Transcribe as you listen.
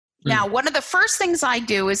Now, one of the first things I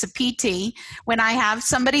do as a PT, when I have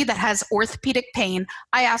somebody that has orthopedic pain,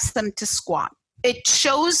 I ask them to squat. It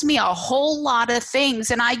shows me a whole lot of things,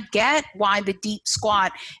 and I get why the deep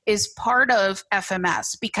squat is part of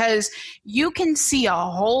FMS, because you can see a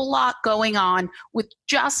whole lot going on with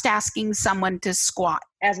just asking someone to squat.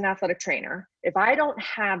 As an athletic trainer, if I don't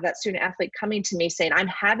have that student athlete coming to me saying, I'm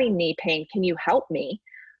having knee pain, can you help me?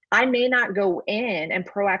 I may not go in and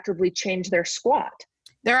proactively change their squat.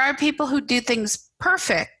 There are people who do things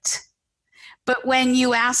perfect, but when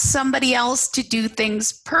you ask somebody else to do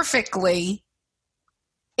things perfectly,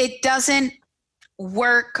 it doesn't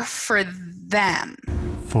work for them.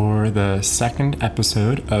 For the second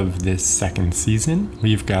episode of this second season,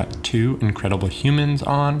 we've got two incredible humans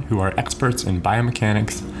on who are experts in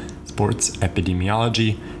biomechanics, sports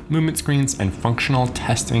epidemiology, movement screens, and functional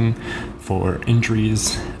testing for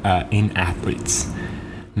injuries in athletes.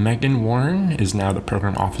 Megan Warren is now the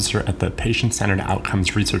program officer at the Patient-Centered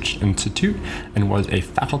Outcomes Research Institute and was a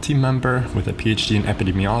faculty member with a PhD in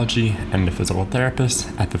epidemiology and a physical therapist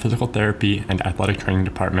at the Physical Therapy and Athletic Training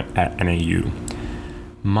Department at NAU.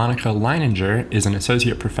 Monica Leininger is an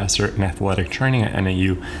associate professor in athletic training at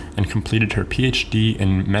NAU and completed her PhD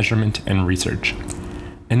in measurement and research.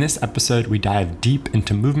 In this episode, we dive deep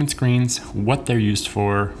into movement screens, what they're used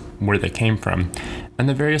for, where they came from, and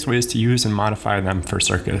the various ways to use and modify them for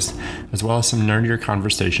circus, as well as some nerdier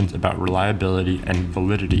conversations about reliability and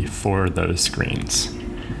validity for those screens.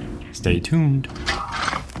 Stay tuned.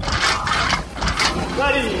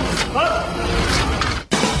 Ready, up.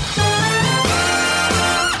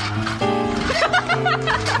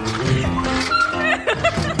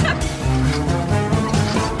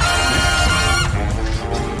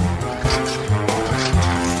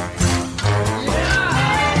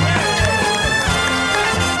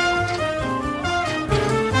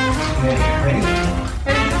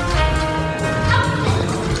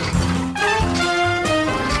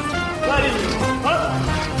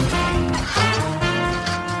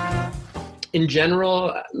 In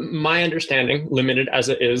general, my understanding, limited as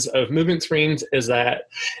it is, of movement screens is that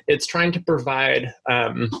it's trying to provide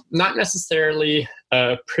not necessarily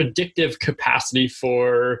a predictive capacity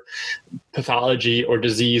for pathology or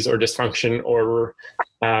disease or dysfunction or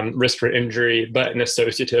risk for injury, but an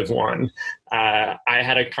associative one. I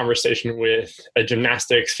had a conversation with a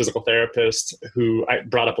gymnastics physical therapist who I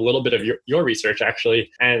brought up a little bit of your research,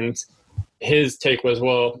 actually, and his take was,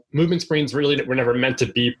 well, movement screens really were never meant to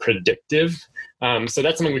be predictive. So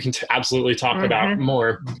that's something we can absolutely talk about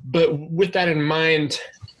more. But with that in mind,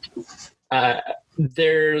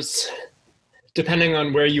 there's, depending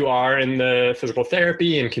on where you are in the physical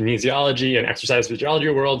therapy and kinesiology and exercise physiology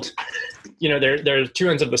world, you know, there are two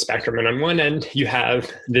ends of the spectrum. And on one end, you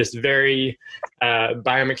have this very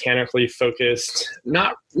biomechanically focused,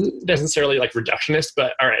 not necessarily like reductionist,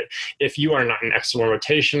 but all right, if you are not in external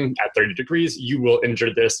rotation at 30 degrees, you will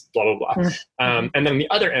injure this, blah, blah, blah. And then on the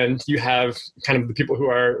other end, you have kind of the people who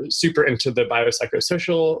are super into the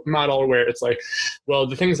biopsychosocial model, where it's like, well,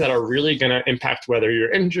 the things that are really going to impact whether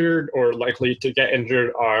you're injured or likely to get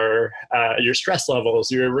injured are your stress levels,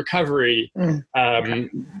 your recovery,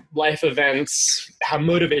 life events, how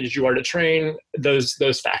motivated you are to train,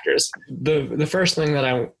 those factors. The first thing that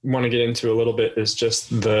I want to get into a little bit is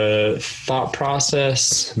just the thought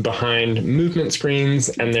process behind movement screens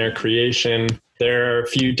and their creation. There are a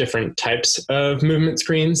few different types of movement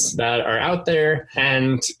screens that are out there.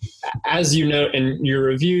 And as you know in your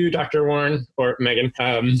review, Dr. Warren, or Megan.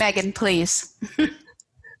 Megan, please.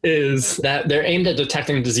 Is that they're aimed at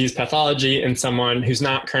detecting disease pathology in someone who's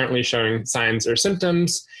not currently showing signs or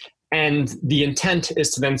symptoms. And the intent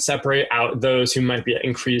is to then separate out those who might be at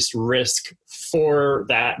increased risk for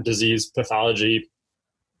that disease pathology,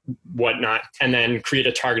 whatnot, and then create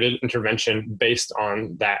a targeted intervention based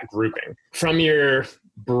on that grouping. From your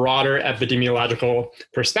broader epidemiological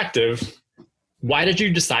perspective, why did you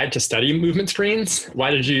decide to study movement screens? Why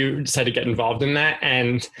did you decide to get involved in that?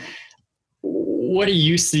 And what do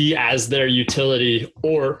you see as their utility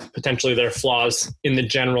or potentially their flaws in the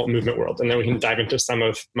general movement world? And then we can dive into some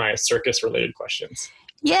of my circus-related questions.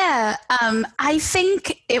 Yeah, I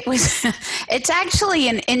think it's actually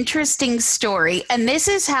an interesting story. And this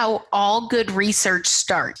is how all good research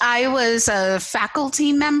starts. I was a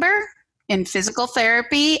faculty member in physical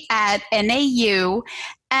therapy at NAU,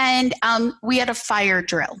 and we had a fire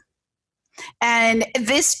drill. And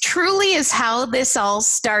this truly is how this all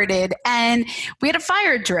started. And we had a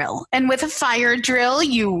fire drill. And with a fire drill,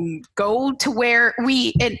 you go to where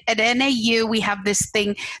at NAU, we have this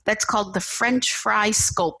thing that's called the French fry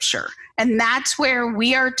sculpture. And that's where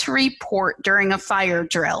we are to report during a fire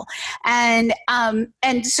drill. And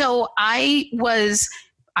so I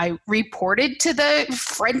reported to the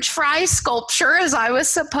French fry sculpture as I was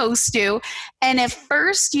supposed to. And a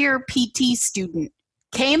first year PT student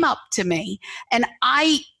came up to me, and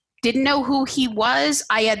I didn't know who he was.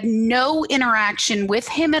 I had no interaction with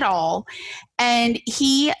him at all. And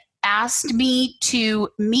he asked me to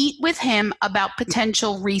meet with him about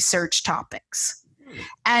potential research topics.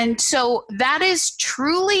 And so that is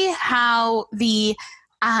truly how the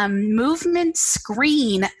movement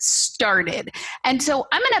screen started. And so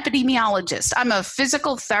I'm an epidemiologist. I'm a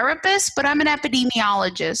physical therapist, but I'm an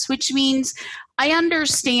epidemiologist, which means I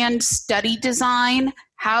understand study design,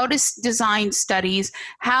 how to design studies,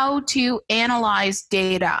 how to analyze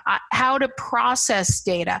data, how to process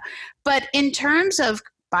data. But in terms of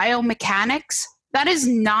biomechanics, that is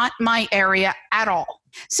not my area at all.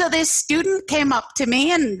 So this student came up to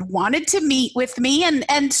me and wanted to meet with me.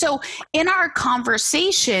 And so in our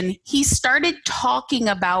conversation, he started talking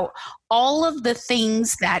about all of the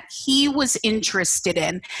things that he was interested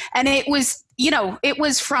in. And it was, it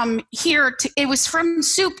was from it was from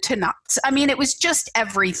soup to nuts. I mean, it was just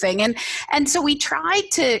everything. And so we tried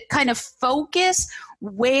to kind of focus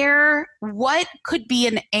what could be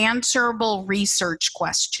an answerable research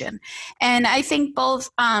question. And I think both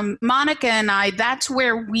Monica and I, that's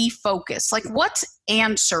where we focus, like what's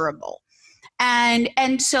answerable.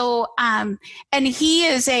 And so he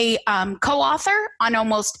is a co-author on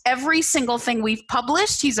almost every single thing we've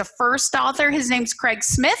published. He's a first author. His name's Craig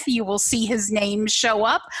Smith. You will see his name show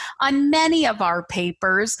up on many of our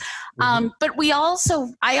papers. But I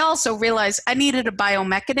also realized I needed a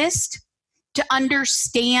biomechanist to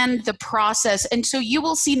understand the process. And so you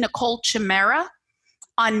will see Nicole Chimera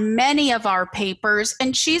on many of our papers,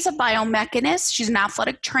 and she's a biomechanist. She's an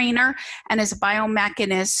athletic trainer and is a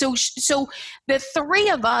biomechanist. So the three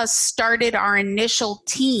of us started our initial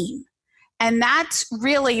team. And that's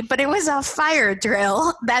really, but it was a fire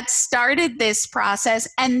drill that started this process.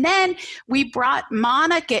 And then we brought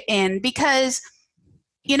Monica in because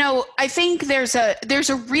I think there's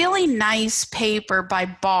a really nice paper by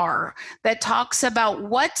Barr that talks about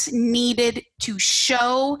what's needed to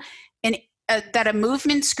show that a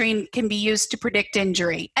movement screen can be used to predict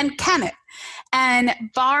injury, and can it? And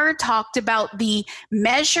Barr talked about the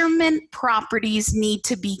measurement properties need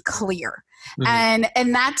to be clear. Mm-hmm.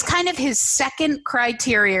 And that's kind of his second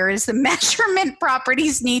criteria, is the measurement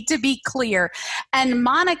properties need to be clear. And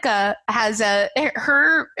Monica has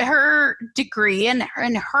her degree and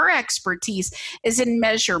her expertise is in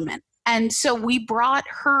measurement. And so we brought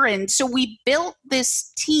her in. So we built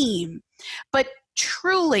this team, but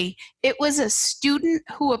truly it was a student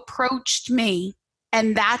who approached me,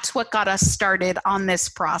 and that's what got us started on this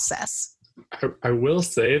process. I will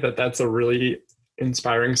say that that's a really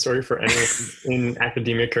inspiring story for anyone in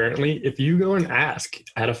academia currently. If you go and ask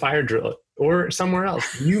at a fire drill or somewhere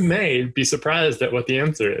else, you may be surprised at what the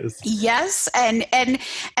answer is. Yes, and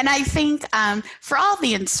I think for all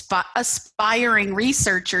the aspiring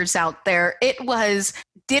researchers out there, it was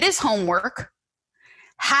did his homework,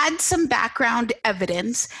 had some background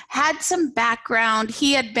evidence, had some background.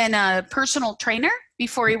 He had been a personal trainer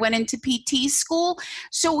before he went into PT school.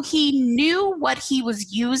 So he knew what he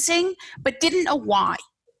was using, but didn't know why.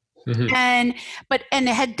 Mm-hmm. And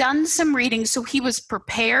had done some reading. So he was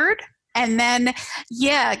prepared. And then,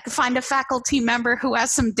 find a faculty member who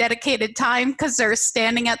has some dedicated time because they're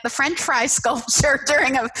standing at the French fry sculpture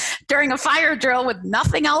during a fire drill with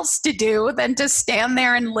nothing else to do than to stand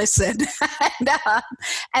there and listen.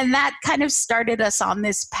 And that kind of started us on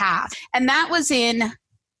this path. And that was in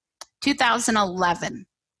 2011.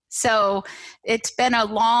 So it's been a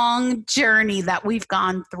long journey that we've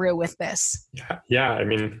gone through with this. Yeah. I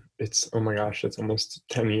mean, it's almost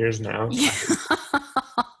 10 years now. Yeah.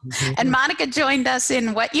 And Monica joined us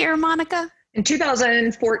in what year, Monica? In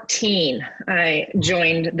 2014, I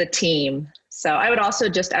joined the team. So I would also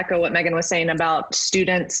just echo what Megan was saying about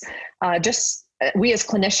students. We as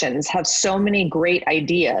clinicians have so many great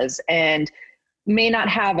ideas and may not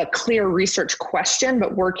have a clear research question,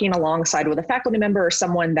 but working alongside with a faculty member or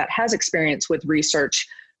someone that has experience with research,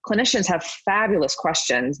 clinicians have fabulous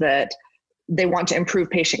questions that they want to improve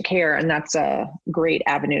patient care, and that's a great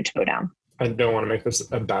avenue to go down. I don't want to make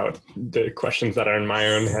this about the questions that are in my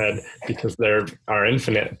own head because they are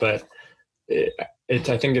infinite, but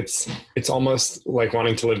I think it's almost like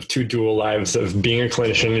wanting to live two dual lives of being a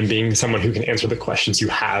clinician and being someone who can answer the questions you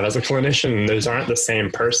have as a clinician. Those aren't the same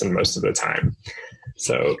person most of the time.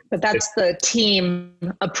 So, but that's the team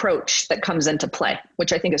approach that comes into play,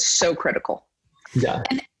 which I think is so critical. Yeah.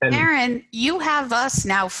 And Aaron, you have us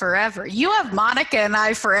now forever. You have Monica and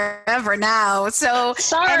I forever now. So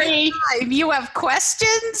sorry, anytime you have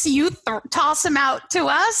questions, you toss them out to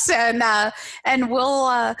us, and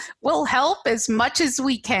we'll help as much as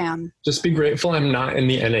we can. Just be grateful I'm not in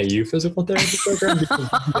the NAU physical therapy program because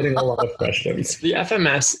I'm getting a lot of questions. The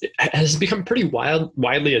FMS has become pretty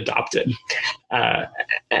widely adopted,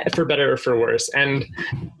 for better or for worse. And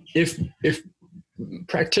if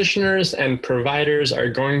practitioners and providers are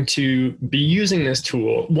going to be using this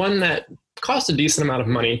tool, one that costs a decent amount of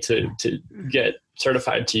money to get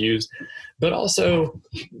certified to use, but also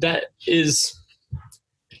that is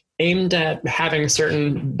aimed at having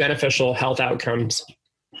certain beneficial health outcomes,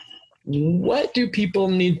 what do people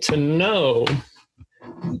need to know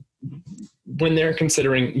when they're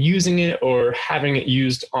considering using it or having it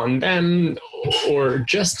used on them, or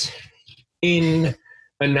just in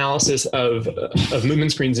analysis of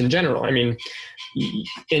movement screens in general? I mean,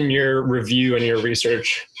 in your review and your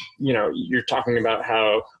research, you're talking about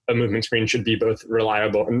how a movement screen should be both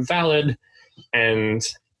reliable and valid. And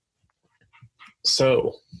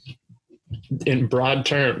so in broad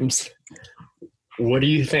terms, what do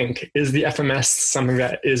you think? Is the FMS something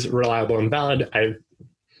that is reliable and valid?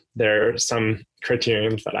 There are some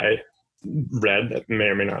criterions that I read that may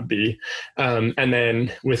or may not be. And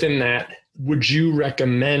then within that, would you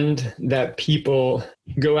recommend that people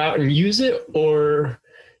go out and use it, or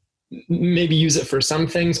maybe use it for some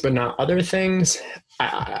things but not other things?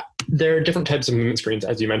 There are different types of movement screens,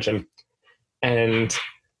 as you mentioned, and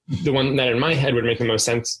the one that in my head would make the most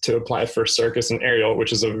sense to apply for circus and aerial,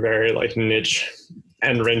 which is a very niche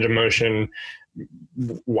and range of motion,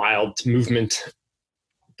 wild movement,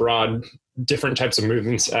 broad, different types of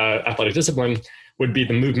movements, athletic discipline, would be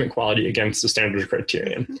the movement quality against the standard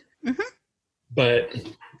criterion. Mm-hmm. But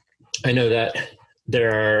I know that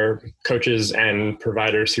there are coaches and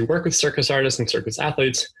providers who work with circus artists and circus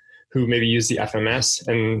athletes who maybe use the FMS.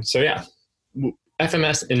 And so, yeah,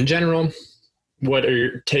 FMS in general, what are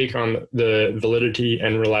your take on the validity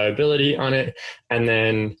and reliability on it? And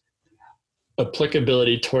then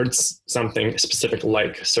applicability towards something specific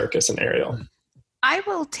like circus and aerial. I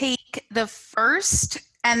will take the first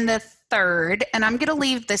and the third, and I'm going to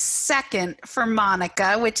leave the second for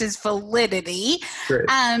Monica, which is validity. Great.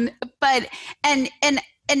 But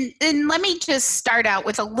let me just start out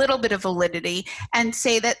with a little bit of validity and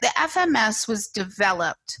say that the FMS was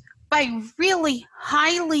developed by really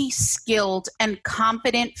highly skilled and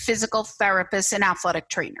competent physical therapists and athletic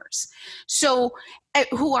trainers. So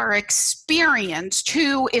who are experienced,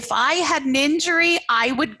 who, if I had an injury,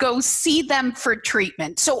 I would go see them for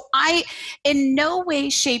treatment. So in no way,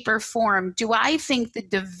 shape, or form do I think the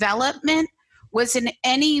development was in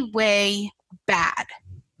any way bad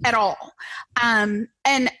at all. And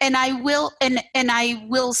I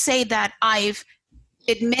will say that I've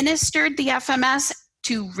administered the FMS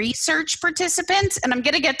to research participants, and I'm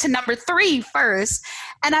going to get to number 3 first.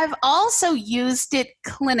 And I've also used it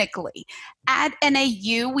clinically. At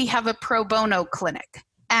NAU, we have a pro bono clinic,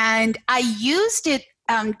 and I used it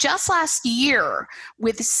just last year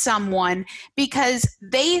with someone because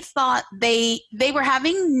they thought they were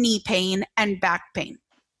having knee pain and back pain.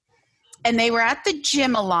 And they were at the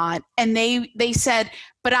gym a lot, and they said,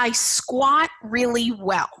 but I squat really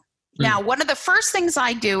well. Now, one of the first things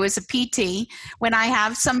I do as a PT, when I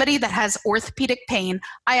have somebody that has orthopedic pain,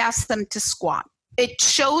 I ask them to squat. It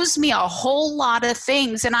shows me a whole lot of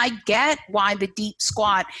things, and I get why the deep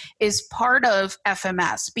squat is part of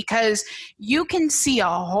FMS, because you can see a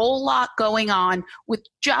whole lot going on with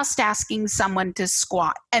just asking someone to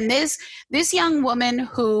squat. And this young woman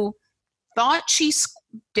who thought she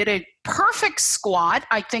did a perfect squat,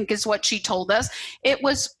 I think is what she told us. It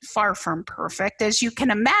was far from perfect, as you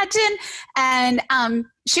can imagine. And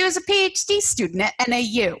she was a PhD student at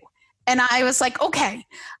NAU. And I was like, okay,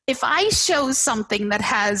 if I show something that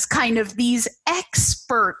has kind of these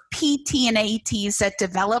expert PT and ATs that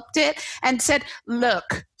developed it and said,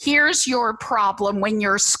 look, here's your problem when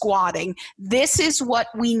you're squatting. This is what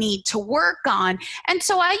we need to work on. And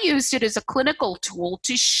so I used it as a clinical tool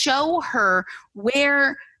to show her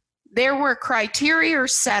where there were criteria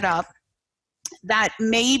set up that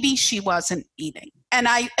maybe she wasn't eating. And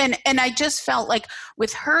I just felt like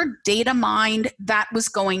with her data mind, that was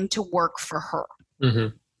going to work for her.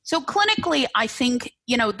 Mm-hmm. So clinically, I think,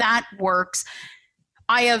 that works.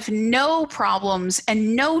 I have no problems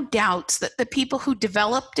and no doubts that the people who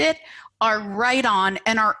developed it are right on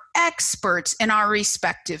and are experts in our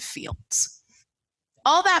respective fields.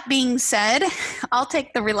 All that being said, I'll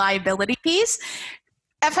take the reliability piece.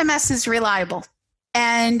 FMS is reliable.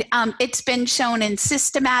 And it's been shown in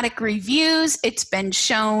systematic reviews. It's been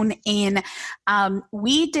shown in,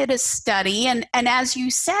 we did a study, and as you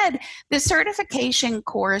said, the certification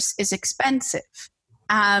course is expensive.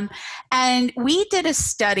 And we did a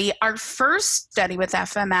study, our first study with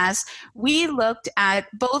FMS, we looked at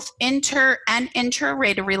both inter and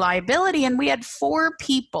intra-rated reliability, and we had 4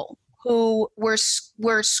 people who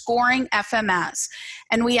were scoring FMS.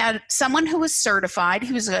 And we had someone who was certified,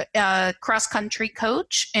 who was a cross-country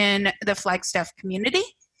coach in the Flagstaff community.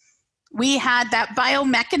 We had that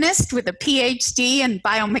biomechanist with a PhD in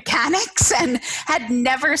biomechanics and had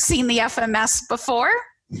never seen the FMS before.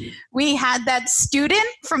 We had that student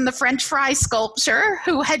from the French fry sculpture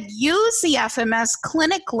who had used the FMS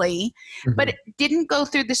clinically, but didn't go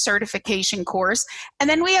through the certification course. And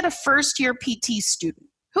then we had a first-year PT student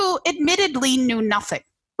who admittedly knew nothing,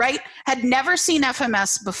 right? Had never seen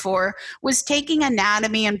FMS before, was taking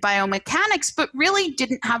anatomy and biomechanics, but really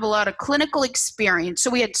didn't have a lot of clinical experience. So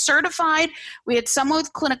we had certified, we had someone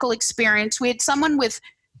with clinical experience, we had someone with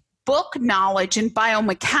book knowledge and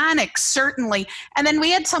biomechanics, certainly, and then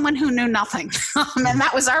we had someone who knew nothing, and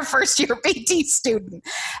that was our first-year PT student.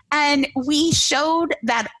 And we showed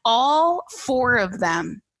that all 4 of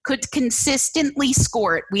them could consistently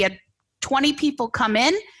score it. We had 20 people come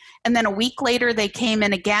in, and then a week later they came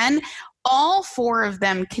in again. All 4 of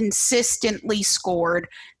them consistently scored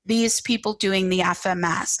these people doing the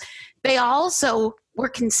FMS. They also were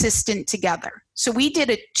consistent together. So we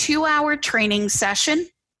did a 2-hour training session.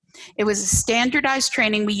 It was a standardized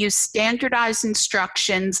training. We used standardized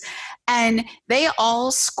instructions, and they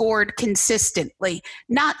all scored consistently.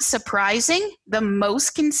 Not surprising, the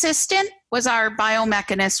most consistent was our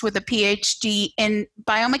biomechanist with a PhD in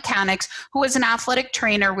biomechanics, who was an athletic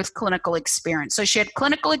trainer with clinical experience. So she had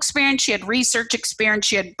clinical experience, she had research experience,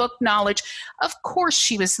 she had book knowledge. Of course,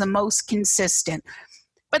 she was the most consistent.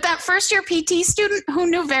 But that first-year PT student who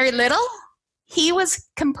knew very little, he was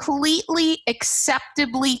completely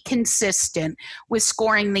acceptably consistent with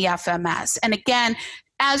scoring the FMS. And again,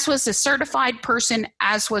 as was the certified person,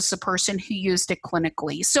 as was the person who used it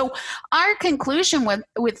clinically. So our conclusion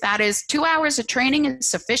with that is 2 hours of training is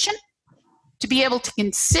sufficient to be able to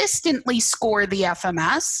consistently score the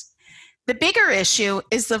FMS. The bigger issue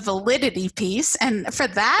is the validity piece. And for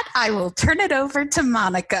that, I will turn it over to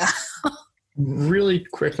Monica. Really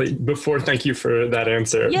quickly, thank you for that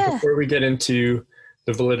answer. Yeah. Before we get into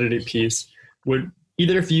the validity piece, would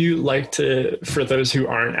either of you like to, for those who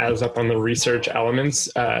aren't as up on the research elements,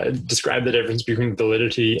 describe the difference between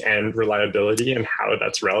validity and reliability and how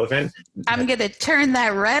that's relevant? I'm going to turn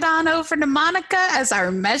that right on over to Monica as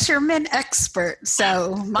our measurement expert.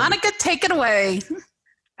 So Monica, take it away.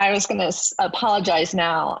 I was going to apologize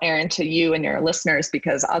now, Erin, to you and your listeners,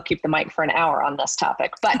 because I'll keep the mic for an hour on this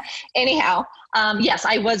topic. But anyhow, yes,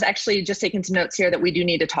 I was actually just taking some notes here that we do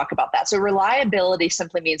need to talk about that. So reliability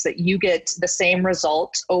simply means that you get the same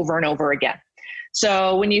result over and over again.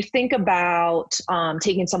 So when you think about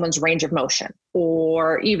taking someone's range of motion,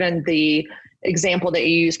 or even the example that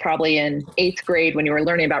you used probably in 8th grade when you were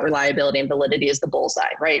learning about reliability and validity is the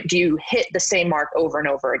bullseye, right? Do you hit the same mark over and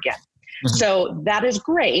over again? So that is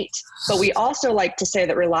great, but we also like to say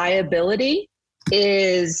that reliability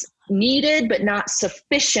is needed but not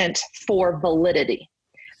sufficient for validity.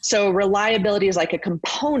 So reliability is like a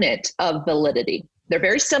component of validity. They're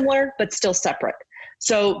very similar, but still separate.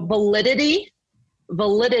 So validity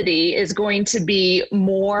is going to be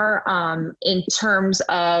more in terms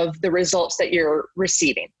of the results that you're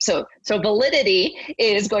receiving. So validity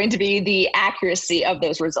is going to be the accuracy of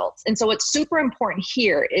those results. And so what's super important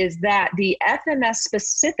here is that the FMS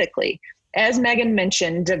specifically, as Megan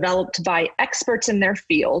mentioned, developed by experts in their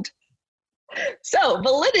field. So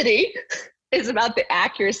validity is about the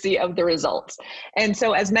accuracy of the results. And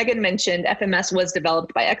so as Megan mentioned, FMS was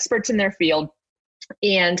developed by experts in their field.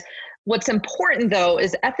 And what's important, though,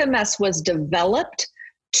 is FMS was developed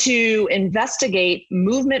to investigate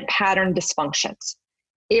movement pattern dysfunctions.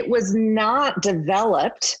 It was not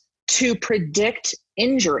developed to predict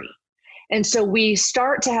injury. And so we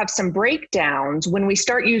start to have some breakdowns when we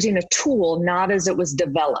start using a tool not as it was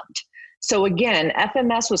developed. So again,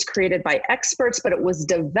 FMS was created by experts, but it was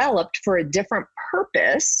developed for a different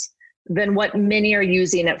purpose than what many are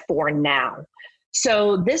using it for now.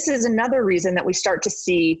 So this is another reason that we start to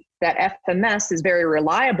see that FMS is very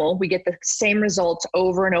reliable. We get the same results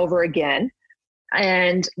over and over again.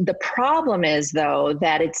 And the problem is, though,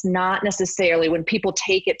 that it's not necessarily when people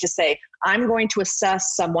take it to say, I'm going to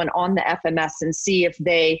assess someone on the FMS and see if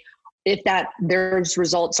their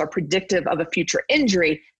results are predictive of a future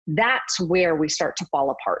injury. That's where we start to fall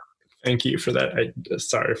apart. Thank you for that.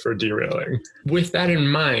 Sorry for derailing. With that in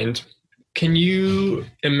mind, can you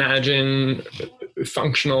imagine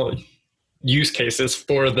functional use cases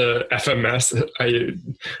for the FMS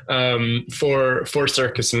for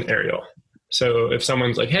circus and aerial? So if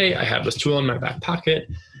someone's like, hey, I have this tool in my back pocket,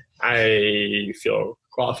 I feel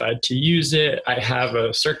qualified to use it, I have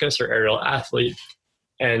a circus or aerial athlete,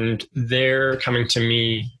 and they're coming to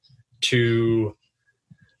me to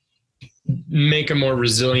make a more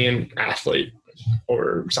resilient athlete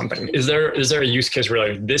or something. Is there a use case where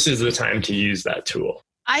like, this is the time to use that tool?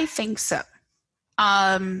 I think so.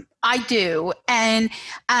 I do. And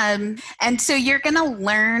so you're going to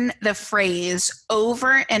learn the phrase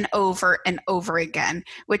over and over and over again,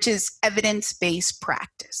 which is evidence-based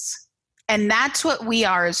practice. And that's what we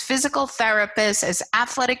are as physical therapists, as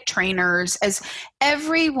athletic trainers, as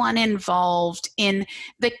everyone involved in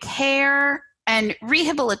the care and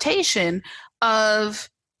rehabilitation of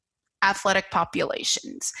athletic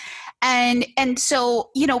populations. And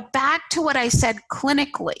so, back to what I said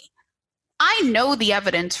clinically, I know the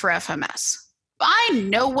evidence for FMS. I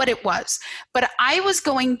know what it was, but I was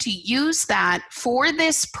going to use that for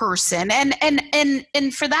this person.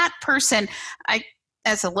 And for that person,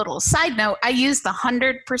 as a little side note, I used the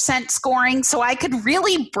 100% scoring so I could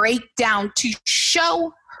really break down to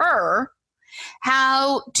show her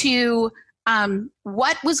how to,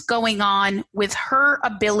 what was going on with her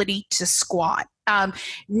ability to squat.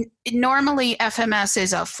 Normally FMS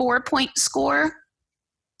is a 4-point score,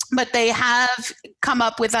 but they have come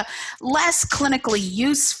up with a less clinically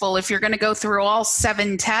useful, if you're going to go through all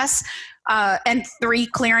 7 tests and 3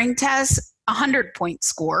 clearing tests, 100-point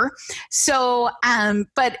score. So,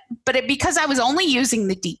 because I was only using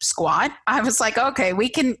the deep squat, I was like, okay, we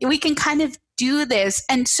can kind of do this.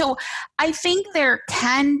 And so I think there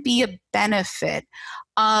can be a benefit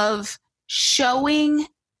of showing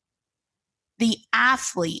the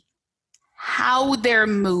athlete how they're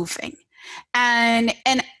moving. And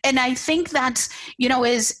I think that's,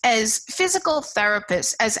 as physical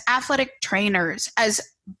therapists, as athletic trainers, as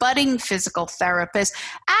budding physical therapists,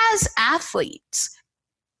 as athletes,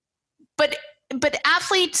 but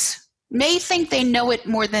athletes may think they know it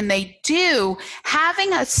more than they do.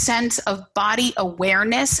 Having a sense of body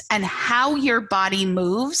awareness and how your body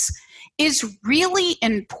moves is really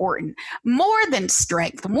important, more than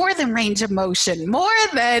strength, more than range of motion, more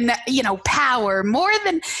than, power, more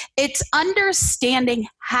than it's understanding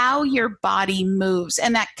how your body moves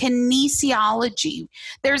and that kinesiology.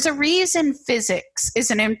 There's a reason physics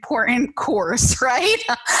is an important course, right?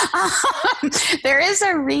 There is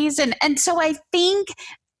a reason. And so I think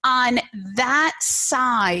on that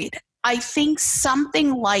side, I think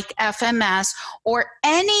something like FMS or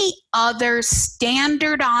any other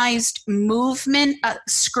standardized movement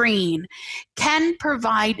screen can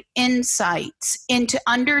provide insights into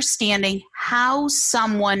understanding how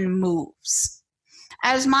someone moves.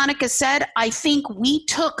 As Monica said, I think we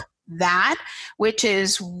took that, which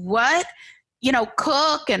is what,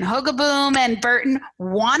 Cook and Hoogaboom and Burton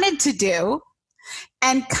wanted to do,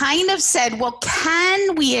 and kind of said, well,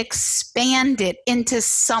 can we expand it into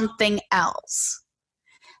something else?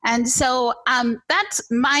 And so that's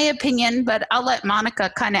my opinion, but I'll let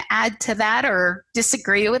Monica kind of add to that or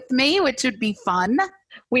disagree with me, which would be fun.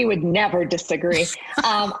 We would never disagree.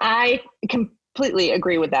 I completely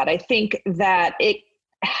agree with that. I think that it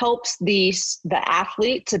helps the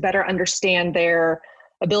athlete to better understand their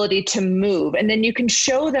ability to move. And then you can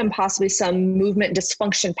show them possibly some movement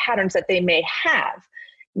dysfunction patterns that they may have.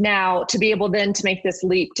 Now, to be able then to make this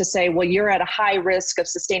leap to say, well, you're at a high risk of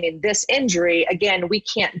sustaining this injury, again, we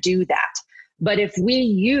can't do that. But if we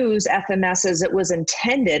use FMS as it was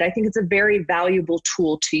intended, I think it's a very valuable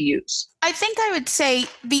tool to use. I think I would say,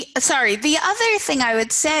 the other thing I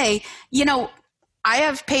would say, I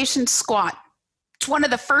have patients squat. It's one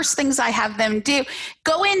of the first things I have them do.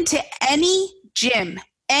 Go into any gym,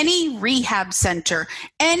 any rehab center,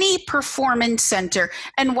 any performance center,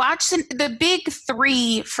 and watch the big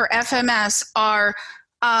 3 for FMS are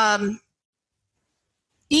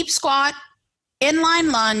deep squat,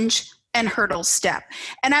 inline lunge, and hurdle step.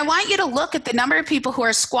 And I want you to look at the number of people who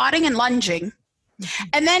are squatting and lunging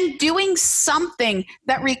and then doing something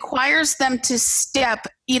that requires them to step,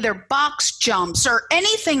 either box jumps or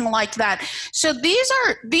anything like that. So these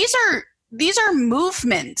are these are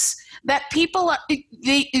movements that people are,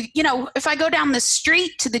 if I go down the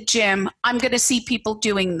street to the gym, I'm going to see people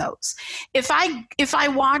doing those. If I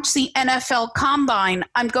watch the NFL Combine,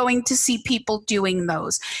 I'm going to see people doing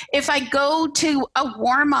those. If I go to a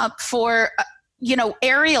warm up for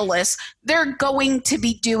aerialists, they're going to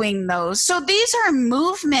be doing those. So these are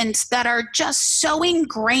movements that are just so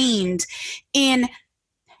ingrained in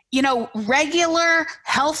regular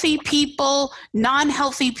healthy people,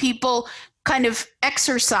 non-healthy people, kind of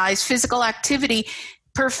exercise, physical activity,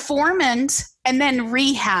 performance, and then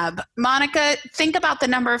rehab. Monica, think about the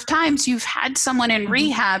number of times you've had someone in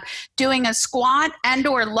rehab doing a squat and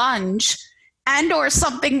or lunge and or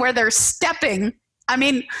something where they're stepping. I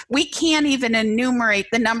mean, we can't even enumerate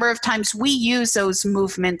the number of times we use those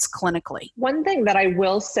movements clinically. One thing that I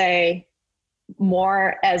will say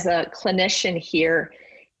more as a clinician here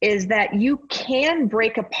is that you can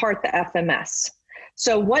break apart the FMS.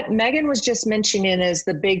 So what Megan was just mentioning is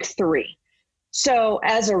the big three. So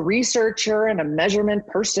as a researcher and a measurement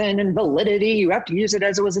person and validity, you have to use it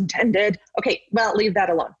as it was intended. Okay, well, leave that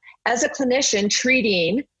alone. As a clinician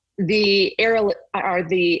treating the aerial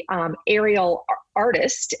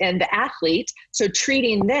artist and the athlete, so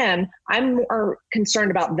treating them, I'm more concerned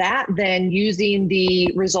about that than using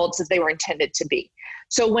the results as they were intended to be.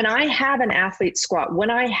 So when I have an athlete squat, when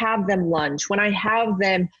I have them lunge, when I have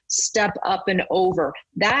them step up and over,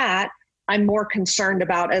 that I'm more concerned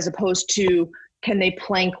about as opposed to can they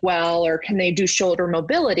plank well or can they do shoulder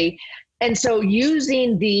mobility? And so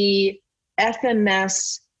using the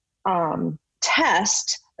FMS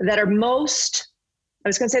test that are most, I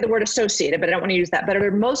was going to say the word associated, but I don't want to use that, but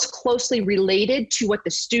are most closely related to what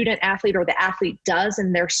the student athlete or the athlete does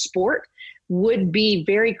in their sport would be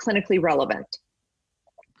very clinically relevant.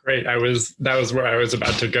 Great. That was where I was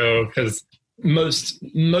about to go, because most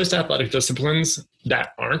athletic disciplines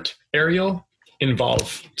that aren't aerial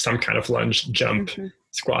involve some kind of lunge, jump,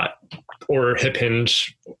 squat, or hip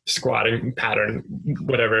hinge squatting pattern,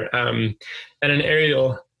 whatever. And in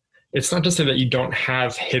aerial, it's not to say that you don't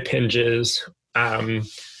have hip hinges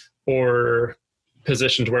or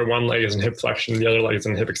positions where one leg is in hip flexion, the other leg is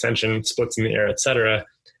in hip extension, splits in the air, etc.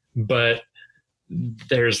 But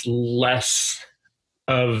there's less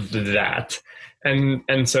of that.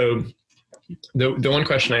 And so the one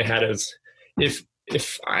question I had is,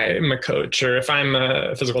 if I'm a coach or if I'm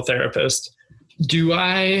a physical therapist, do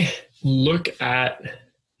I look at,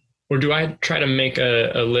 or do I try to make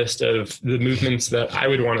a list of the movements that I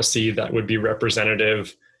would want to see that would be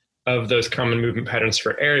representative of those common movement patterns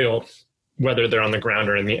for aerial, whether they're on the ground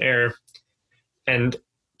or in the air? And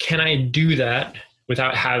can I do that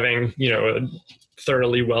without having, a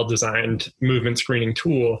thoroughly well-designed movement screening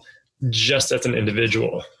tool just as an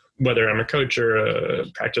individual, whether I'm a coach or a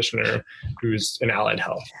practitioner who's in allied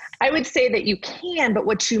health? I would say that you can, but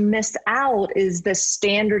what you miss out is the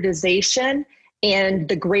standardization and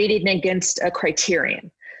the grading against a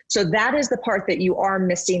criterion. So that is the part that you are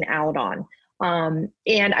missing out on.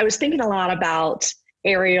 And I was thinking a lot about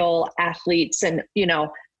aerial athletes and,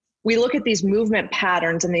 we look at these movement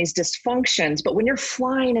patterns and these dysfunctions, but when you're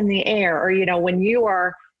flying in the air or, when you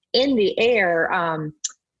are in the air,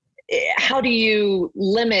 how do you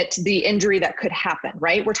limit the injury that could happen,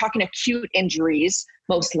 right? We're talking acute injuries,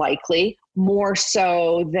 most likely, more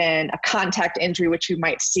so than a contact injury, which you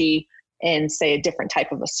might see in, say, a different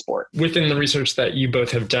type of a sport. Within the research that you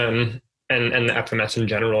both have done, and the FMS in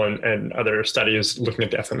general, and other studies looking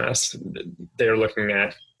at the FMS, they're looking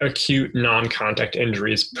at acute non-contact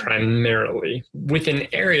injuries primarily. Within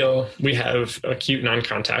aerial, we have acute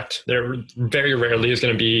non-contact. There very rarely is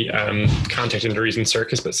going to be contact injuries in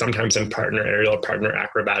circus, but sometimes in partner aerial, partner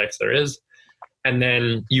acrobatics there is. And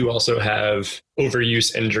then you also have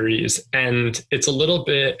overuse injuries. And it's a little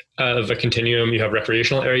bit of a continuum. You have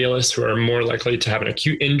recreational aerialists who are more likely to have an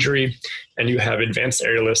acute injury, and you have advanced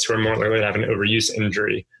aerialists who are more likely to have an overuse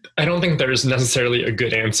injury. I don't think there's necessarily a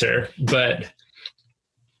good answer, but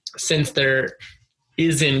since there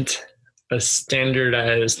isn't a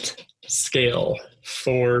standardized scale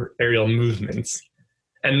for aerial movements,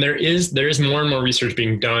 and there is more and more research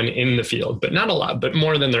being done in the field, but not a lot, but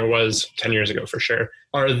more than there was 10 years ago for sure.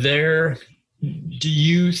 Do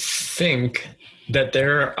you think that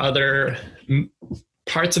there are other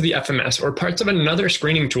parts of the FMS or parts of another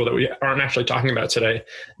screening tool that we aren't actually talking about today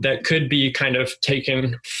that could be kind of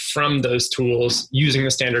taken from those tools using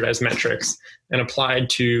the standardized metrics and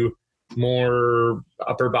applied to more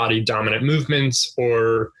upper body dominant movements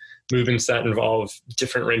or movements that involve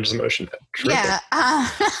different ranges of motion? Yeah.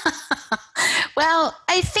 Well,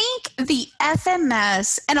 I think the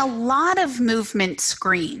FMS and a lot of movement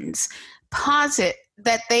screens posit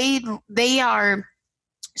that they are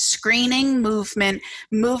screening movement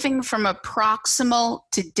moving from a proximal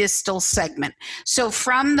to distal segment. So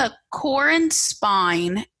from the core and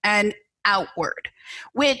spine and outward,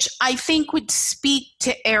 which I think would speak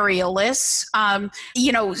to aerialists.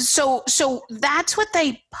 So that's what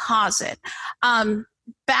they posit.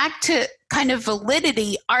 Back to kind of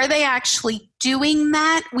validity, are they actually doing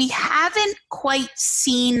that? We haven't quite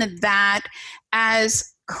seen that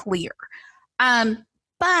as clear.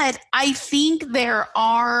 But I think there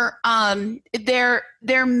are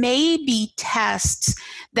there may be tests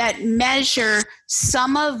that measure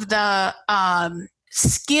some of the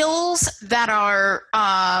skills that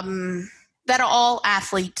all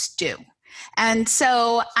athletes do, and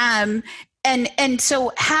so and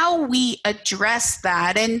so how we address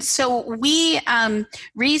that. And so we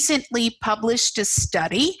recently published a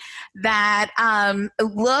study that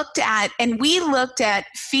looked at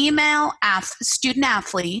female student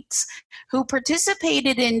athletes who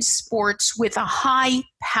participated in sports with a high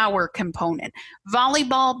power component: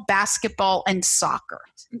 volleyball, basketball, and soccer.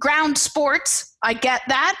 Ground sports, I get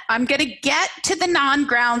that. I'm going to get to the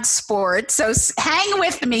non-ground sports, so hang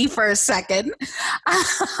with me for a second.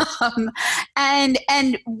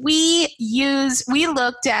 And we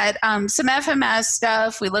looked at some FMS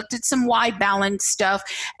stuff, we looked at some Y balance stuff,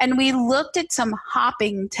 and we looked at some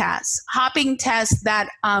hopping tests that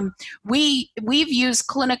we've used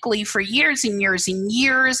clinically for years and years and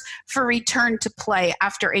years for return to play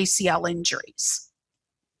after ACL injuries.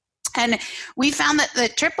 And we found that the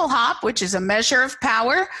triple hop, which is a measure of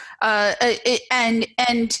power,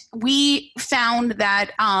 and we found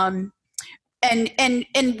that, and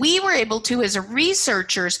we were able to, as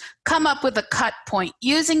researchers, come up with a cut point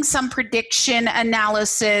using some prediction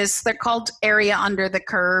analysis. They're called area under the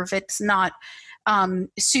curve. It's not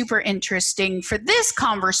super interesting for this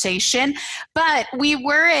conversation, but we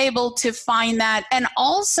were able to find that, and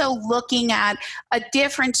also looking at a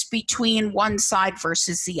difference between one side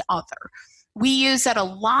versus the other. We use that a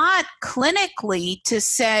lot clinically to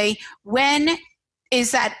say, when is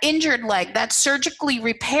that injured leg, that surgically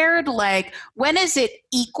repaired leg, when is it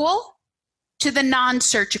equal to the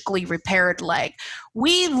non-surgically repaired leg?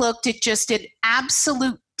 We looked at just an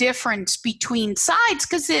absolute difference between sides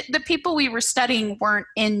because the people we were studying weren't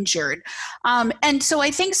injured. And so I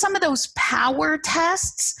think some of those power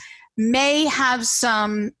tests may have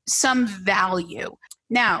some value.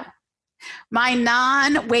 Now, my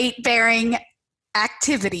non-weight-bearing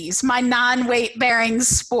activities, my non-weight-bearing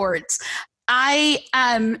sports, I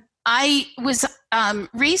was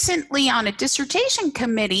recently on a dissertation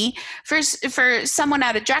committee for someone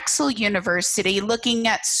at Drexel University looking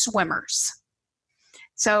at swimmers.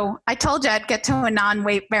 So I told you I'd get to a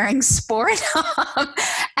non-weight-bearing sport.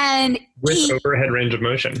 And with overhead range of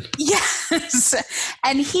motion. Yes.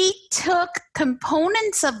 And he took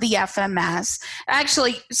components of the FMS.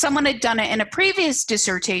 Actually, someone had done it in a previous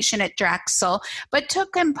dissertation at Drexel, but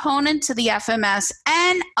took components of the FMS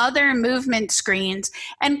and other movement screens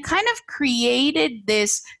and kind of created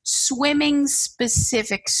this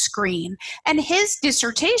swimming-specific screen. And his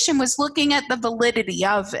dissertation was looking at the validity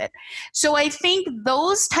of it. So I think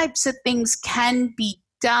those types of things can be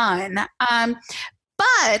done.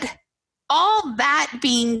 But all that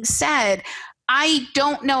being said, I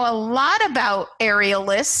don't know a lot about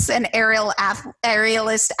aerialists and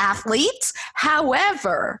aerialist athletes.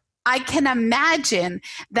 However, I can imagine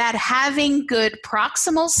that having good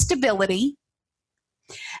proximal stability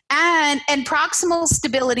and proximal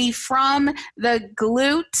stability from the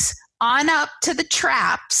glutes on up to the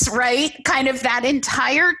traps, right? Kind of that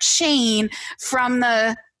entire chain from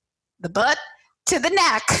the butt to the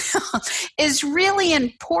neck is really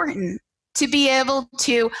important to be able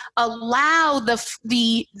to allow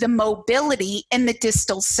the mobility in the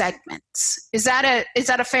distal segments. Is that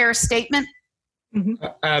a fair statement? Mm-hmm.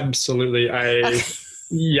 Absolutely.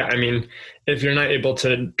 Yeah, I mean, if you're not able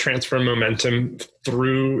to transfer momentum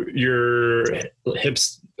through your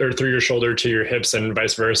hips or through your shoulder to your hips and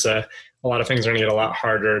vice versa, a lot of things are going to get a lot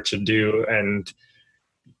harder to do. And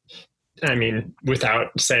I mean,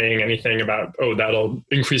 without saying anything about, oh, that'll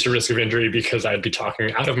increase your risk of injury because I'd be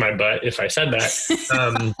talking out of my butt if I said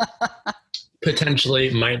that, potentially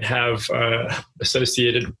might have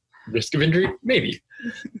associated risk of injury, maybe.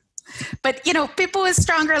 But, people with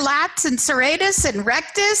stronger lats and serratus and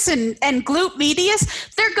rectus and glute medius,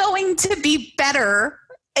 they're going to be better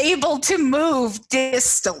able to move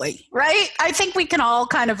distally, right? I think we can all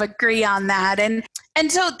kind of agree on that. And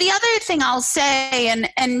so the other thing I'll say,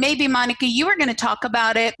 and maybe Monica, you were going to talk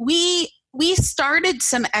about it, we started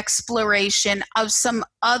some exploration of some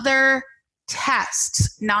other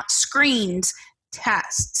tests, not screens,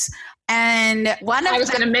 tests. And I was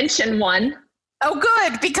going to mention one. Oh,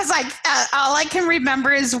 good, because all I can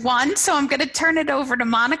remember is one. So I'm going to turn it over to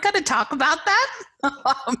Monica to talk about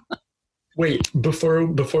that. Wait, before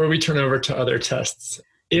we turn over to other tests,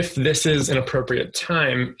 if this is an appropriate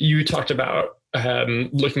time, you talked about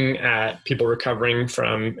looking at people recovering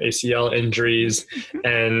from ACL injuries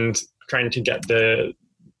and trying to get the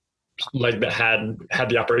leg that had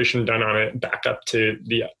the operation done on it back up to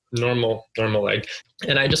the normal leg.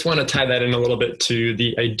 And I just want to tie that in a little bit to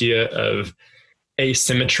the idea of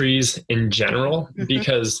asymmetries in general,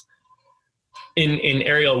 because in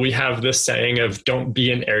aerial, we have this saying of don't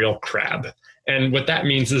be an aerial crab. And what that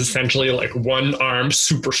means is essentially like one arm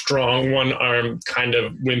super strong, one arm kind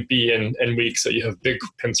of wimpy and weak. So you have big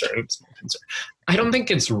pincer and small pincer. I don't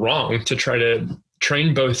think it's wrong to try to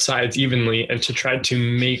train both sides evenly and to try to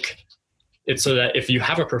make it so that if you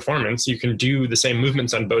have a performance, you can do the same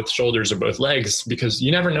movements on both shoulders or both legs, because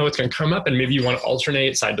you never know what's going to come up. And maybe you want to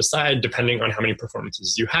alternate side to side depending on how many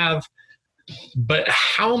performances you have. But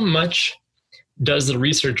how much does the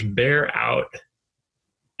research bear out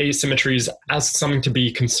asymmetries as something to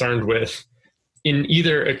be concerned with in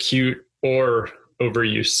either acute or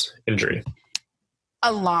overuse injury?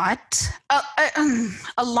 A lot.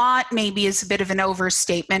 A lot maybe is a bit of an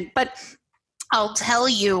overstatement, but I'll tell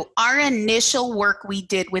you, our initial work we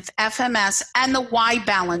did with FMS and the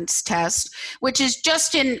Y-balance test, which is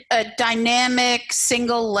just in a dynamic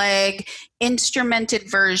single leg instrumented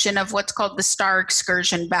version of what's called the STAR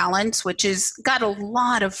excursion balance, which has got a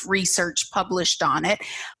lot of research published on it.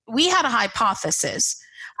 We had a hypothesis.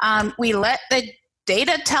 We let the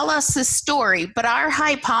data tell us the story, but our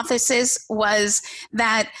hypothesis was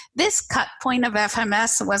that this cut point of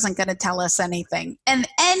FMS wasn't going to tell us anything, and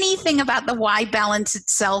anything about the Y balance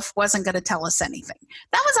itself wasn't going to tell us anything.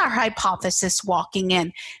 That was our hypothesis walking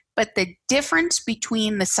in. But the difference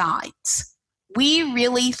between the sides, we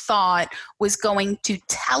really thought was going to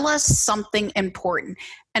tell us something important.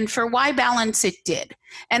 And for Y balance, it did.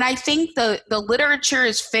 And I think the literature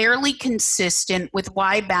is fairly consistent with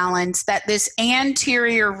Y balance, that this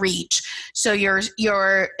anterior reach, so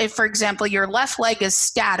if, for example, your left leg is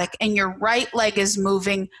static and your right leg is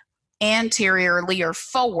moving anteriorly or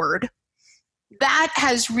forward, that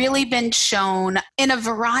has really been shown in a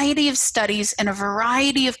variety of studies and a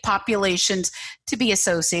variety of populations to be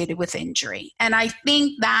associated with injury. And I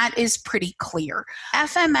think that is pretty clear.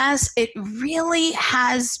 FMS, it really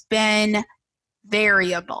has been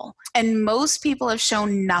variable, and most people have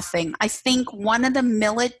shown nothing. I think one of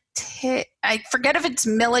the I forget if it's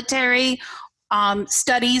military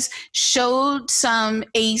studies showed some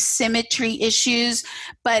asymmetry issues,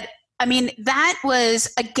 but I mean, that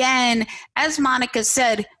was, again, as Monica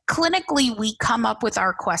said, clinically we come up with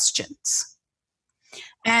our questions.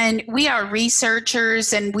 And we are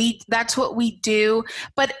researchers and that's what we do.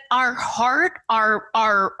 But our heart,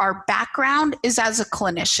 our background is as a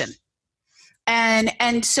clinician.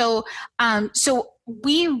 And so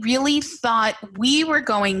we really thought we were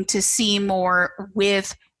going to see more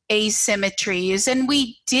with asymmetries, and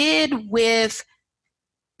we did with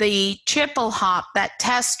the triple hop, that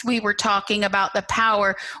test we were talking about, the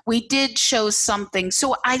power, we did show something.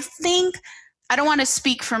 So I think, I don't want to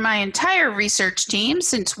speak for my entire research team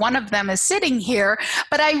since one of them is sitting here,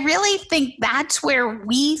 but I really think that's where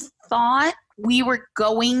we thought we were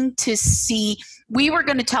going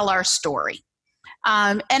to tell our story.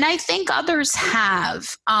 And I think others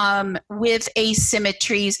have with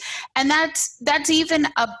asymmetries. And that's even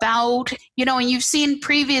about, and you've seen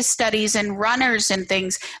previous studies in runners and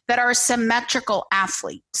things that are symmetrical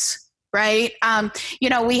athletes, right?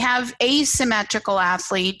 We have asymmetrical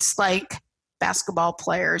athletes like basketball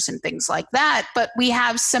players and things like that, but we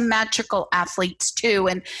have symmetrical athletes too.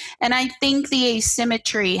 And I think the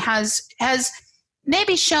asymmetry has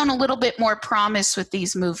maybe shown a little bit more promise with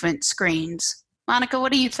these movement screens. Monica,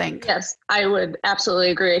 what do you think? Yes, I would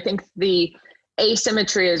absolutely agree. I think the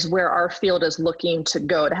asymmetry is where our field is looking to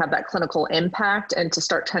go to have that clinical impact and to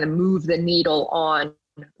start trying to move the needle on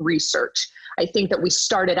research. I think that we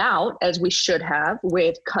started out, as we should have,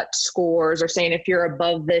 with cut scores or saying if you're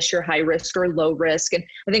above this, you're high risk or low risk. And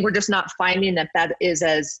I think we're just not finding that is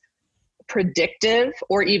as predictive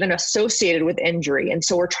or even associated with injury. And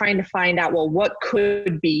so we're trying to find out, well, what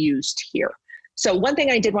could be used here? So one thing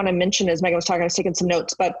I did want to mention as Megan was talking, I was taking some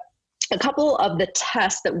notes, but a couple of the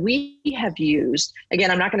tests that we have used, again,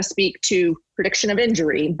 I'm not going to speak to prediction of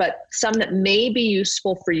injury, but some that may be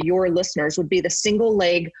useful for your listeners would be the single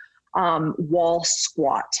leg wall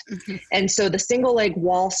squat. Mm-hmm. And so the single leg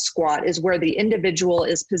wall squat is where the individual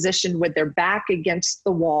is positioned with their back against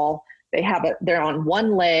the wall, they're on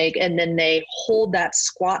one leg, and then they hold that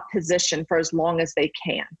squat position for as long as they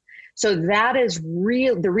can. So that is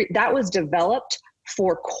that was developed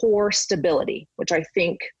for core stability, which I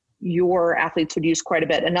think your athletes would use quite a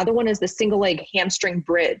bit. Another one is the single leg hamstring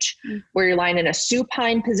bridge, where you're lying in a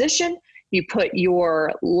supine position. You put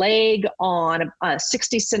your leg on a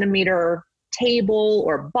 60 centimeter table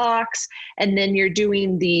or box, and then you're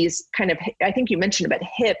doing these kind of, I think you mentioned about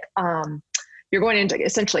hip, you're going into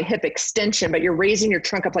essentially hip extension, but you're raising your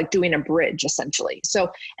trunk up like doing a bridge essentially. So,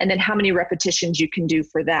 and then how many repetitions you can do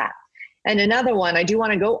for that. And another one, I do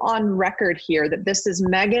want to go on record here that this is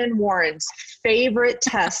Megan Warren's favorite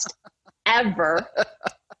test ever.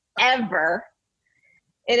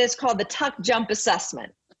 It is called the tuck jump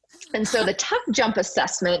assessment. And so the tuck jump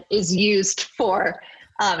assessment is used for,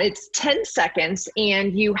 it's 10 seconds,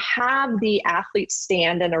 and you have the athlete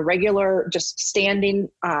stand in a regular, just standing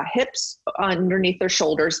hips underneath their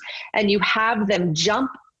shoulders, and you have them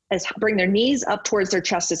jump bring their knees up towards their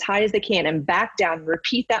chest as high as they can and back down.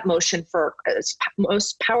 Repeat that motion for as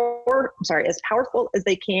powerful as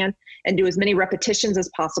they can, and do as many repetitions as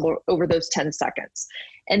possible over those 10 seconds.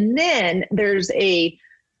 And then there's a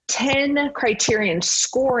 10 criterion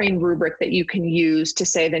scoring rubric that you can use to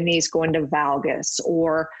say the knee's going to valgus,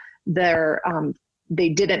 or they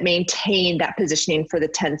didn't maintain that positioning for the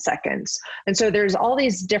 10 seconds. And so there's all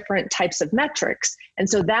these different types of metrics. And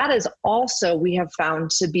so that is also, we have found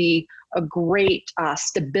to be a great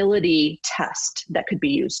stability test that could be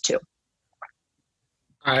used too.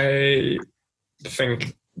 I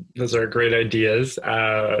think those are great ideas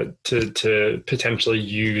to potentially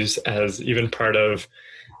use as even part of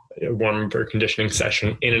a warm-up conditioning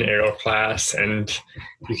session in an aerial class. And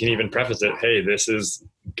you can even preface it, hey, this is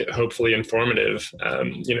hopefully informative.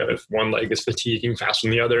 If one leg is fatiguing faster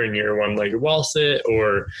than the other and you're one-legged wall sit,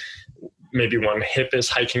 or maybe one hip is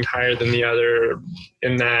hiking higher than the other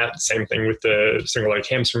in that. Same thing with the single leg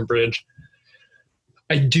hamstring bridge.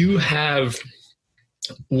 I do have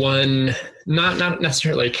one, not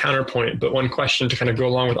necessarily a counterpoint, but one question to kind of go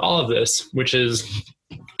along with all of this, which is,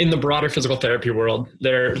 in the broader physical therapy world,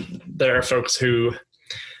 there are folks who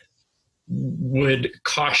would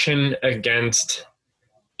caution against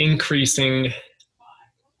increasing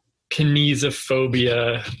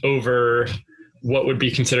kinesiophobia over what would be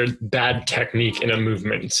considered bad technique in a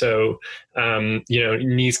movement. So,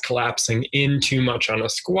 knees collapsing in too much on a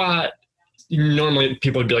squat. Normally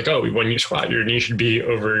people would be like, oh, when you squat, your knee should be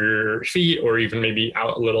over your feet or even maybe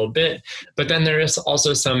out a little bit. But then there is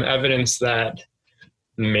also some evidence that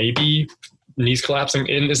maybe knees collapsing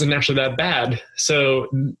in isn't actually that bad. So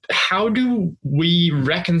how do we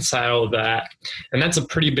reconcile that? And that's a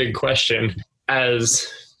pretty big question as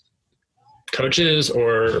coaches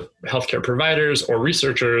or healthcare providers or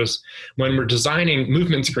researchers when we're designing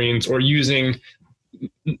movement screens or using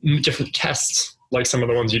different tests like some of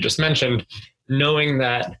the ones you just mentioned, knowing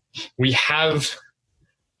that we have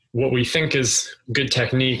what we think is good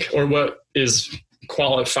technique or what is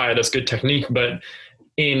qualified as good technique, but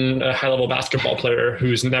in a high-level basketball player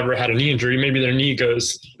who's never had a knee injury, maybe their knee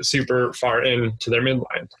goes super far into their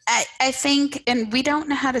midline. I think, and we don't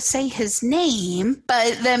know how to say his name,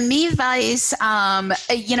 but the Mivais,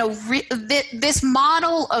 this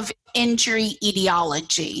model of injury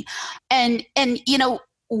etiology, and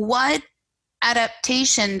what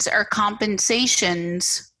adaptations or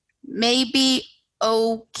compensations may be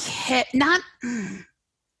okay, not...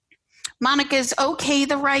 Monica, is okay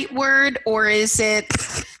the right word, or is it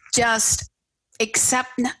just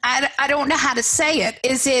I don't know how to say it.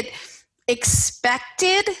 Is it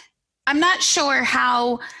expected? I'm not sure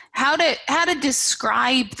how to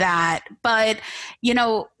describe that, but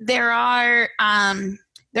there are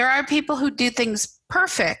people who do things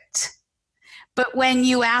perfect, but when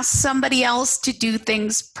you ask somebody else to do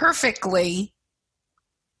things perfectly,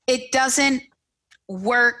 it doesn't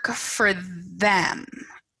work for them.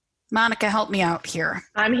 Monica, help me out here.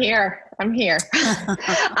 I'm here.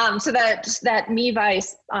 So that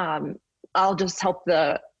Mivais, I'll just help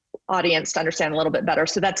the audience to understand a little bit better.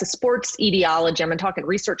 So that's a sports etiology. I'm talking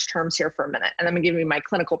research terms here for a minute, and I'm going to give you my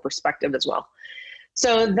clinical perspective as well.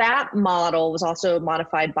 So that model was also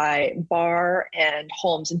modified by Barr and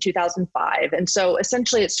Holmes in 2005. And so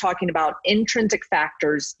essentially it's talking about intrinsic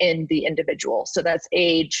factors in the individual. So that's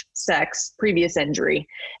age, sex, previous injury,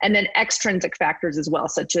 and then extrinsic factors as well,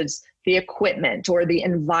 such as the equipment or the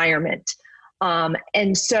environment.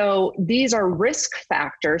 And so these are risk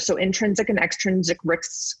factors, so intrinsic and extrinsic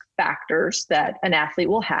risk factors that an athlete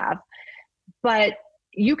will have. But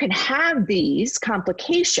you can have these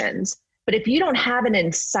complications, but if you don't have an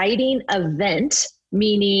inciting event,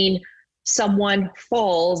 meaning someone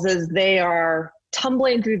falls as they are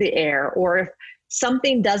tumbling through the air, or if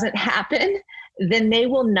something doesn't happen, then they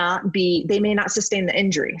may not sustain the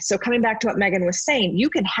injury. So coming back to what Megan was saying, you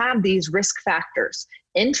can have these risk factors,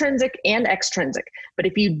 intrinsic and extrinsic, but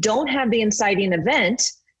if you don't have the inciting event,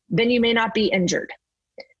 then you may not be injured.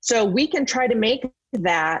 So we can try to make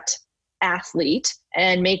that athlete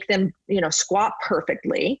and make them, squat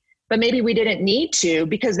perfectly, but maybe we didn't need to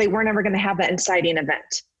because they weren't ever going to have that inciting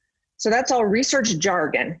event. So that's all research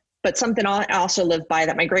jargon, but something I also live by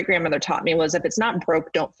that my great-grandmother taught me was, if it's not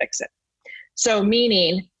broke, don't fix it. So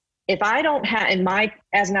meaning, if I don't have,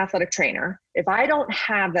 as an athletic trainer, if I don't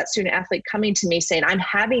have that student athlete coming to me saying, I'm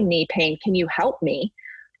having knee pain, can you help me?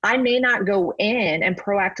 I may not go in and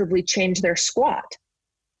proactively change their squat.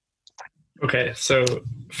 Okay, so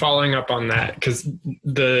following up on that, because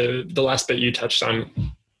the last bit you touched on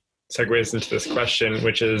segues into this question,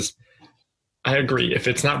 which is, I agree. If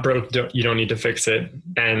it's not broke, you don't need to fix it.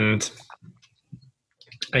 And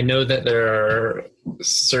I know that there are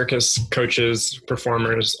circus coaches,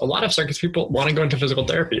 performers, a lot of circus people want to go into physical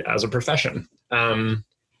therapy as a profession.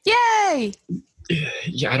 Yay!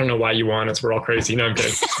 Yeah, I don't know why you want us. We're all crazy. No, I'm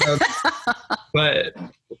kidding.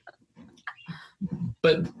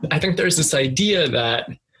 But I think there's this idea that,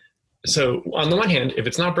 so on the one hand, if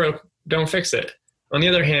it's not broke, don't fix it. On the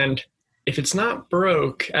other hand, if it's not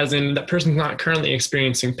broke, as in that person's not currently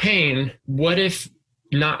experiencing pain, what if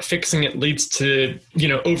not fixing it leads to,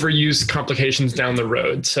 overuse complications down the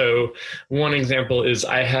road? So one example is,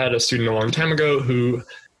 I had a student a long time ago who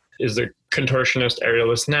is a contortionist,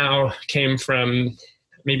 aerialist now, came from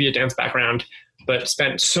maybe a dance background, but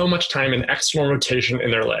spent so much time in external rotation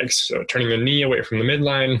in their legs. So turning the knee away from the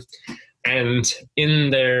midline, and in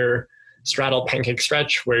their straddle pancake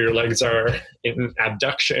stretch, where your legs are in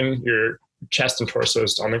abduction, your chest and torso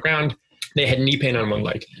is on the ground, they had knee pain on one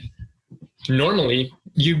leg. Normally,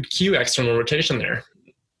 you cue external rotation there.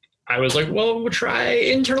 I was like, well, we'll try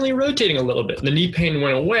internally rotating a little bit. The knee pain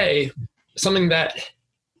went away. Something that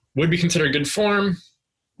would be considered good form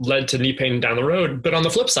led to knee pain down the road. But on the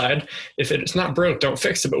flip side, if it's not broke, don't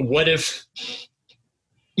fix it. But what if,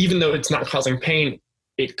 even though it's not causing pain,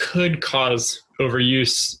 it could cause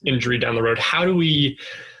overuse injury down the road? How do we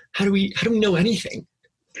know anything?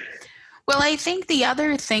 Well, I think the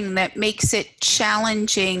other thing that makes it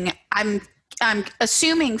challenging, I'm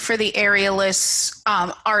assuming for the aerialists,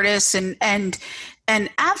 artists and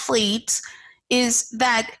athletes, is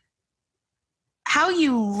that how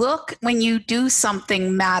you look when you do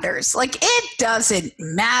something matters. Like, it doesn't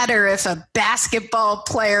matter if a basketball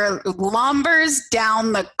player lumbers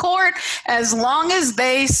down the court as long as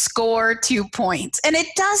they score 2 points. And it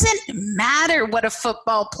doesn't matter what a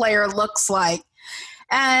football player looks like.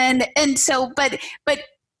 And so, but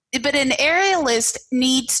an aerialist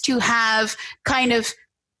needs to have kind of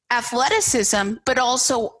athleticism, but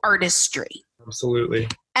also artistry. Absolutely.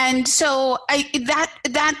 And so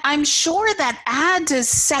that I'm sure that adds a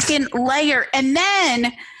second layer. And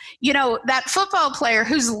then, that football player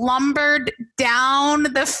who's lumbered down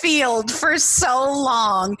the field for so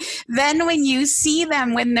long, then when you see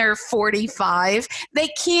them when they're 45, they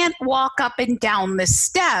can't walk up and down the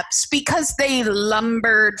steps because they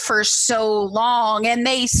lumbered for so long and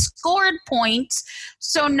they scored points,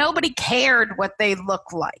 so nobody cared what they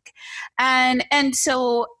look like. And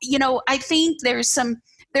so, I think there's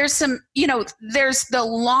the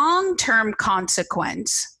long-term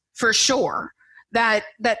consequence for sure that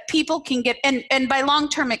people can get, and by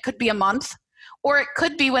long-term, it could be a month, or it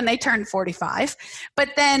could be when they turn 45. But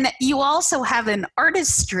then you also have an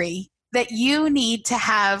artistry that you need to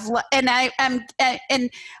have. And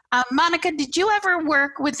Monica, did you ever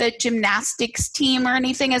work with a gymnastics team or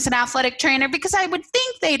anything as an athletic trainer? Because I would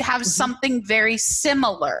think they'd have something very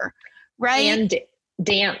similar, right? And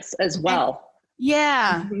dance as well.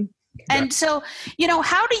 Yeah. Mm-hmm. And so,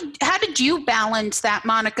 how did you balance that,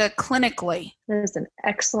 Monica, clinically? That is an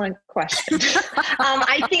excellent question.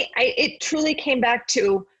 I think it truly came back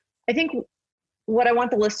to, I think what I want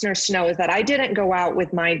the listeners to know is that I didn't go out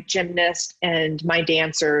with my gymnast and my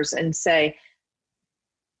dancers and say,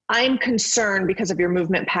 I'm concerned because of your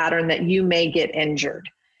movement pattern that you may get injured.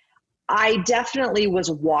 I definitely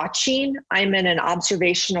was watching. I'm an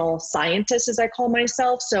observational scientist, as I call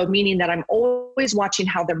myself. So meaning that I'm always watching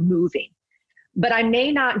how they're moving, but I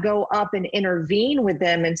may not go up and intervene with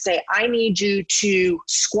them and say, I need you to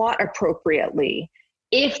squat appropriately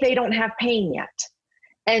if they don't have pain yet.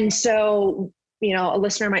 And so, a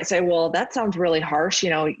listener might say, well, that sounds really harsh.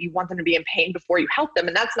 You want them to be in pain before you help them.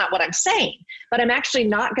 And that's not what I'm saying, but I'm actually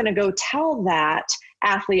not going to go tell that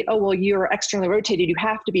athlete, oh, well, you're externally rotated, you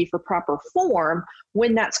have to be for proper form,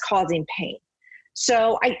 when that's causing pain.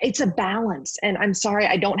 So it's a balance. And I'm sorry,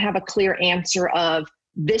 I don't have a clear answer of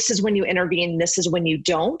this is when you intervene, this is when you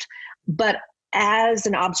don't. But as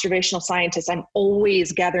an observational scientist, I'm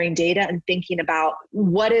always gathering data and thinking about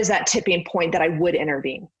what is that tipping point that I would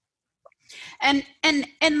intervene. And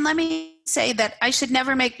let me say that I should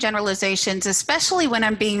never make generalizations, especially when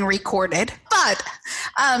I'm being recorded. But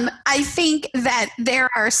I think that there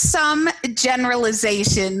are some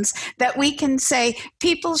generalizations that we can say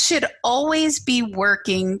people should always be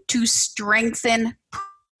working to strengthen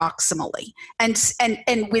proximally and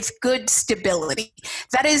with good stability.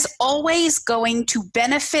 That is always going to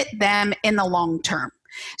benefit them in the long term.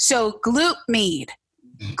 So glute med,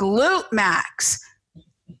 glute max,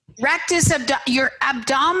 rectus, your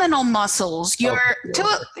abdominal muscles, your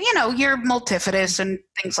multifidus and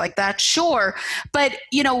things like that. Sure. But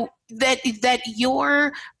that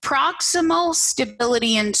your proximal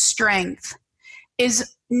stability and strength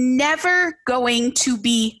is never going to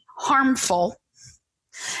be harmful.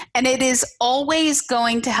 And it is always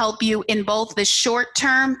going to help you in both the short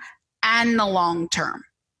term and the long term.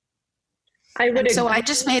 So I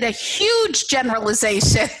just made a huge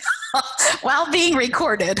generalization while being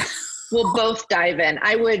recorded. We'll both dive in.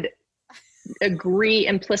 I would agree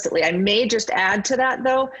implicitly. I may just add to that,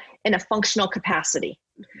 though, in a functional capacity.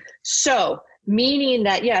 So meaning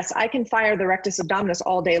that, yes, I can fire the rectus abdominis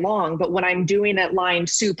all day long, but when I'm doing it lying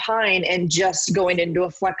supine and just going into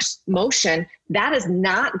a flex motion, that is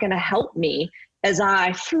not going to help me as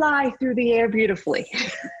I fly through the air beautifully.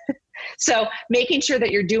 So making sure that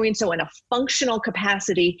you're doing so in a functional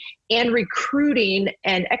capacity and recruiting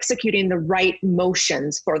and executing the right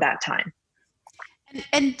motions for that time.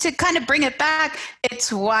 And to kind of bring it back,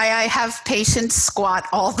 it's why I have patients squat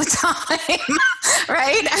all the time,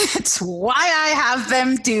 right? It's why I have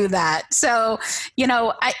them do that. So, you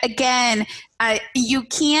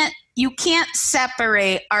can't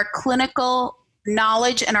separate our clinical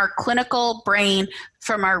knowledge and our clinical brain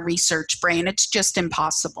from our research brain. It's just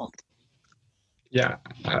impossible. Yeah,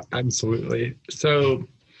 absolutely. So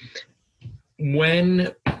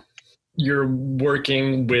when you're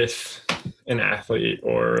working with an athlete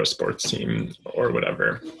or a sports team or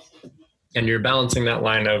whatever, and you're balancing that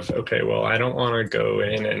line of, okay, well, I don't want to go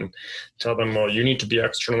in and tell them, well, you need to be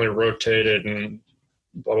externally rotated and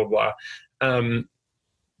blah, blah, blah.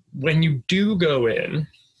 When you do go in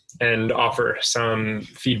and offer some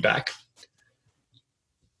feedback,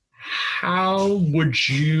 how would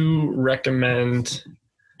you recommend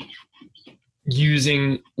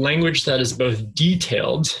using language that is both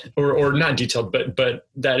detailed or not detailed, but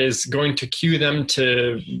that is going to cue them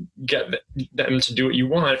to get them to do what you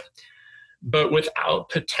want, but without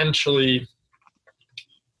potentially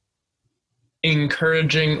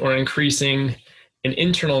encouraging or increasing an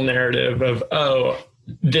internal narrative of, oh,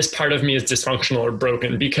 this part of me is dysfunctional or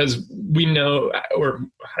broken? Because we know, or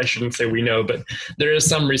I shouldn't say we know, but there is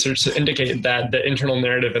some research to indicate that the internal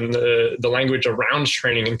narrative and the language around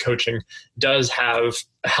training and coaching does have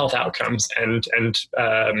health outcomes and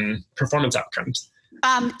performance outcomes.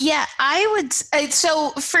 I would. So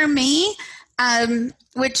for me,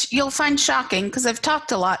 which you'll find shocking because I've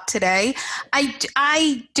talked a lot today,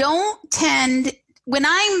 I don't tend. When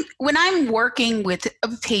I'm working with a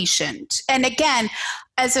patient, and again,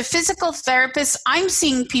 as a physical therapist, I'm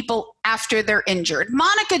seeing people after they're injured.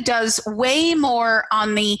 Monica does way more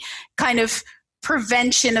on the kind of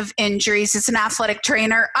prevention of injuries as an athletic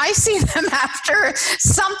trainer. I see them after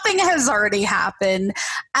something has already happened.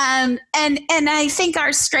 And I think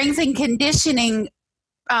our strength and conditioning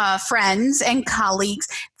friends and colleagues,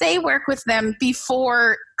 they work with them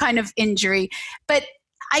before kind of injury. But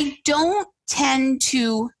I don't tend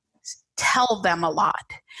to tell them a lot.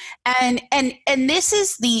 And this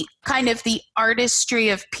is the kind of the artistry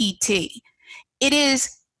of PT. It is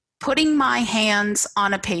putting my hands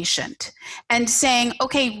on a patient and saying,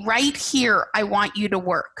 okay, right here, I want you to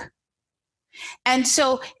work. And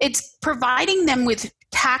so it's providing them with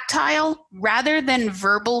tactile rather than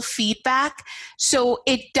verbal feedback. So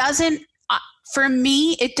it doesn't, for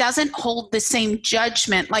me, it doesn't hold the same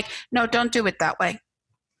judgment. Like, no, don't do it that way.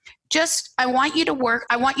 Just, I want you to work.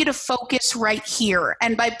 I want you to focus right here.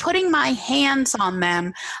 And by putting my hands on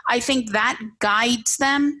them, I think that guides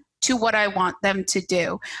them to what I want them to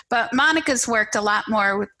do. But Monica's worked a lot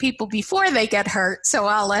more with people before they get hurt, so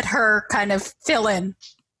I'll let her kind of fill in.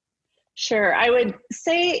 Sure. I would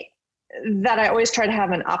say that I always try to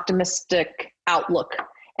have an optimistic outlook.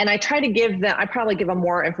 And I try to give them, I probably give them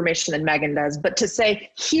more information than Megan does, but to say,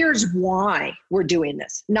 here's why we're doing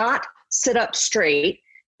this. Not sit up straight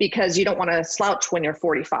because you don't want to slouch when you're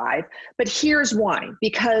 45. But here's why.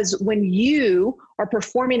 Because when you are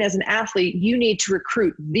performing as an athlete, you need to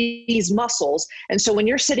recruit these muscles. And so when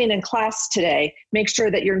you're sitting in class today, make sure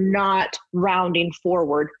that you're not rounding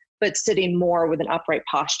forward, but sitting more with an upright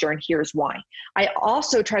posture. And here's why. I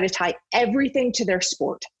also try to tie everything to their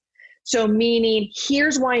sport. So meaning,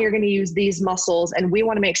 here's why you're going to use these muscles, and we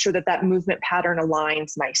want to make sure that that movement pattern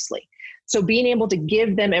aligns nicely. So being able to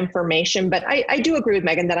give them information, but I do agree with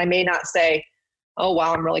Megan that I may not say, oh,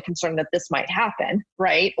 wow, I'm really concerned that this might happen,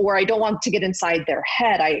 right? Or I don't want to get inside their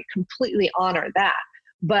head. I completely honor that.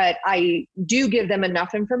 But I do give them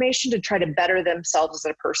enough information to try to better themselves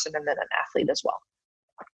as a person and then an athlete as well.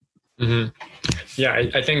 Mm-hmm. Yeah,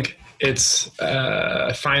 I think it's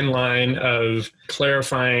a fine line of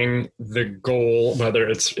clarifying the goal, whether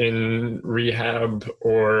it's in rehab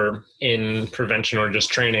or in prevention or just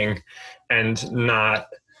training, and not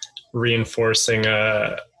reinforcing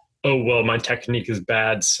oh, well, my technique is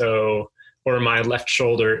bad, so, or my left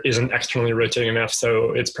shoulder isn't externally rotating enough,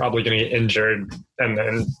 so it's probably going to get injured, and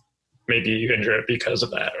then maybe you injure it because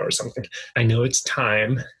of that or something. I know it's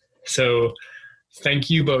time. So thank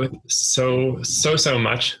you both so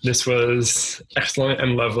much. This was excellent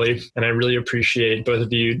and lovely, and I really appreciate both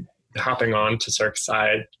of you hopping on to Cirque's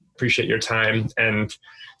side. Appreciate your time, and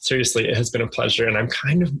seriously, it has been a pleasure. And I'm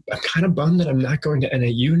kind of bummed that I'm not going to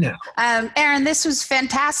NAU now. Aaron, this was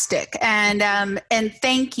fantastic, and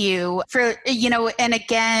thank you for, and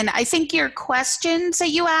again, I think your questions that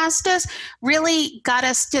you asked us really got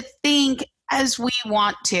us to think as we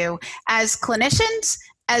want to, as clinicians,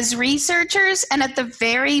 as researchers, and at the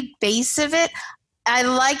very base of it, I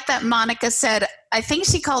like that Monica said, I think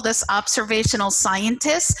she called us observational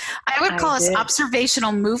scientists. I would call us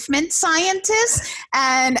observational movement scientists.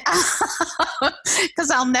 And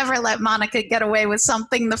because I'll never let Monica get away with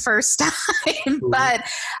something the first time. But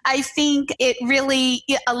I think it really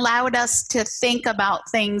allowed us to think about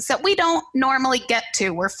things that we don't normally get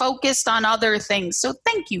to. We're focused on other things. So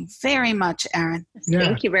thank you very much, Aaron. Yeah.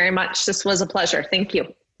 Thank you very much. This was a pleasure. Thank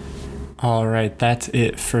you. All right, that's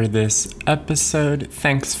it for this episode.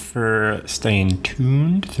 Thanks for staying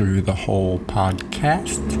tuned through the whole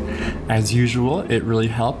podcast. As usual, it really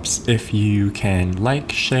helps if you can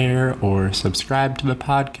like, share, or subscribe to the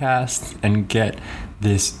podcast and get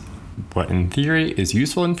this, what in theory is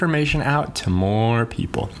useful information, out to more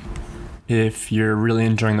people. If you're really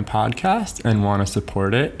enjoying the podcast and want to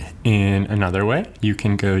support it in another way, you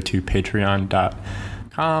can go to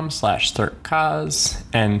patreon.com/CirqueCause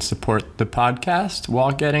and support the podcast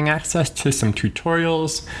while getting access to some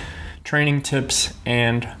tutorials, training tips,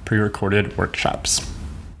 and pre-recorded workshops.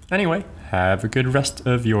 Anyway, have a good rest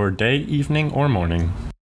of your day, evening, or morning.